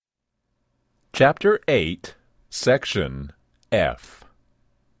Chapter 8, Section F.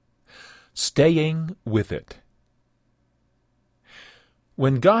 Staying with it.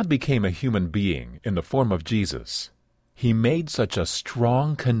 When God became a human being in the form of Jesus, He made such a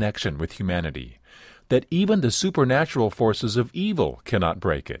strong connection with humanity that even the supernatural forces of evil cannot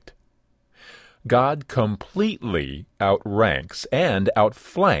break it. God completely outranks and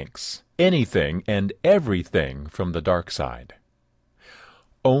outflanks anything and everything from the dark side.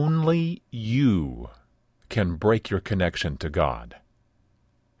 Only you can break your connection to God.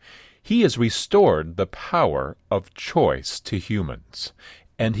 He has restored the power of choice to humans,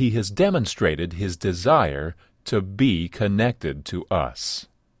 and He has demonstrated His desire to be connected to us.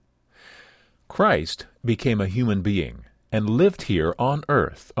 Christ became a human being and lived here on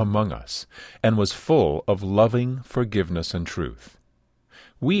earth among us, and was full of loving forgiveness and truth.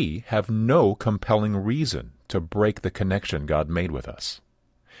 We have no compelling reason to break the connection God made with us.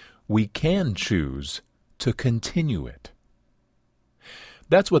 We can choose to continue it.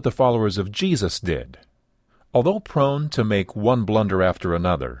 That's what the followers of Jesus did. Although prone to make one blunder after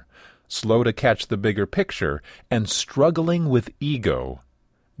another, slow to catch the bigger picture, and struggling with ego,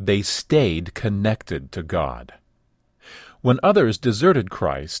 they stayed connected to God. When others deserted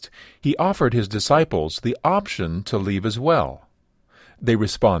Christ, He offered His disciples the option to leave as well. They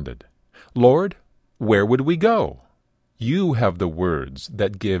responded, "Lord, where would we go? You have the words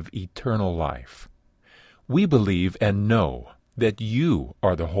that give eternal life. We believe and know that You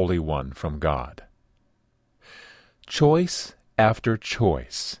are the Holy One from God." Choice after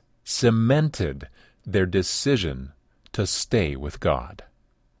choice cemented their decision to stay with God.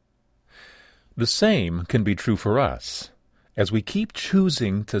 The same can be true for us. As we keep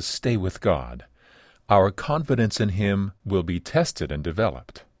choosing to stay with God, our confidence in Him will be tested and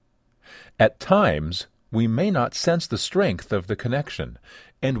developed. At times, we may not sense the strength of the connection,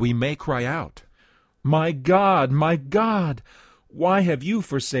 and we may cry out, my God, why have You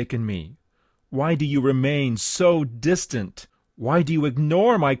forsaken me? Why do You remain so distant? Why do You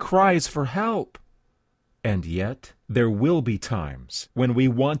ignore my cries for help?" And yet, there will be times when we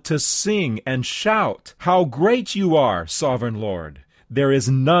want to sing and shout, "How great You are, Sovereign Lord! There is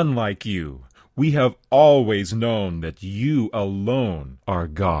none like You. We have always known that You alone are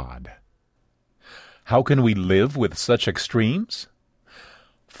God." How can we live with such extremes?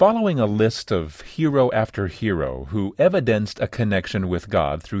 Following a list of hero after hero who evidenced a connection with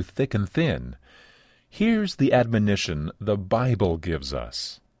God through thick and thin, here's the admonition the Bible gives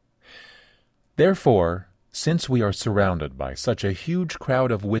us. Therefore, since we are surrounded by such a huge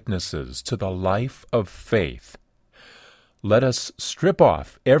crowd of witnesses to the life of faith, let us strip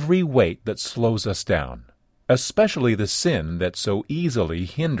off every weight that slows us down, especially the sin that so easily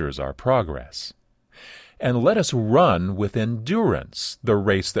hinders our progress. And let us run with endurance the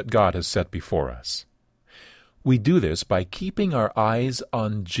race that God has set before us. We do this by keeping our eyes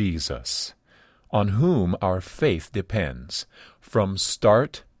on Jesus, on whom our faith depends, from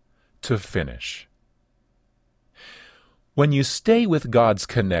start to finish. When you stay with God's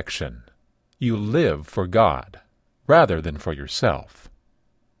connection, you live for God rather than for yourself.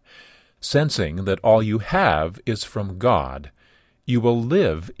 Sensing that all you have is from God, you will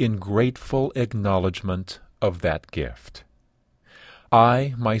live in grateful acknowledgment of that gift.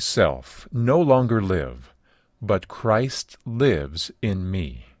 I myself no longer live, but Christ lives in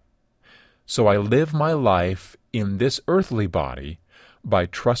me. So I live my life in this earthly body by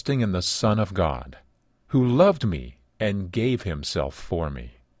trusting in the Son of God, who loved me and gave Himself for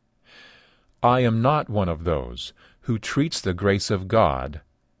me. I am not one of those who treats the grace of God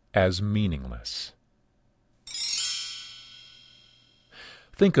as meaningless.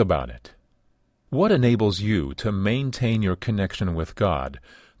 Think about it. What enables you to maintain your connection with God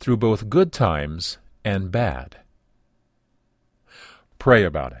through both good times and bad? Pray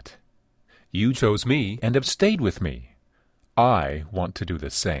about it. You chose me and have stayed with me. I want to do the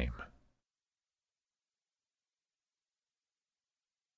same.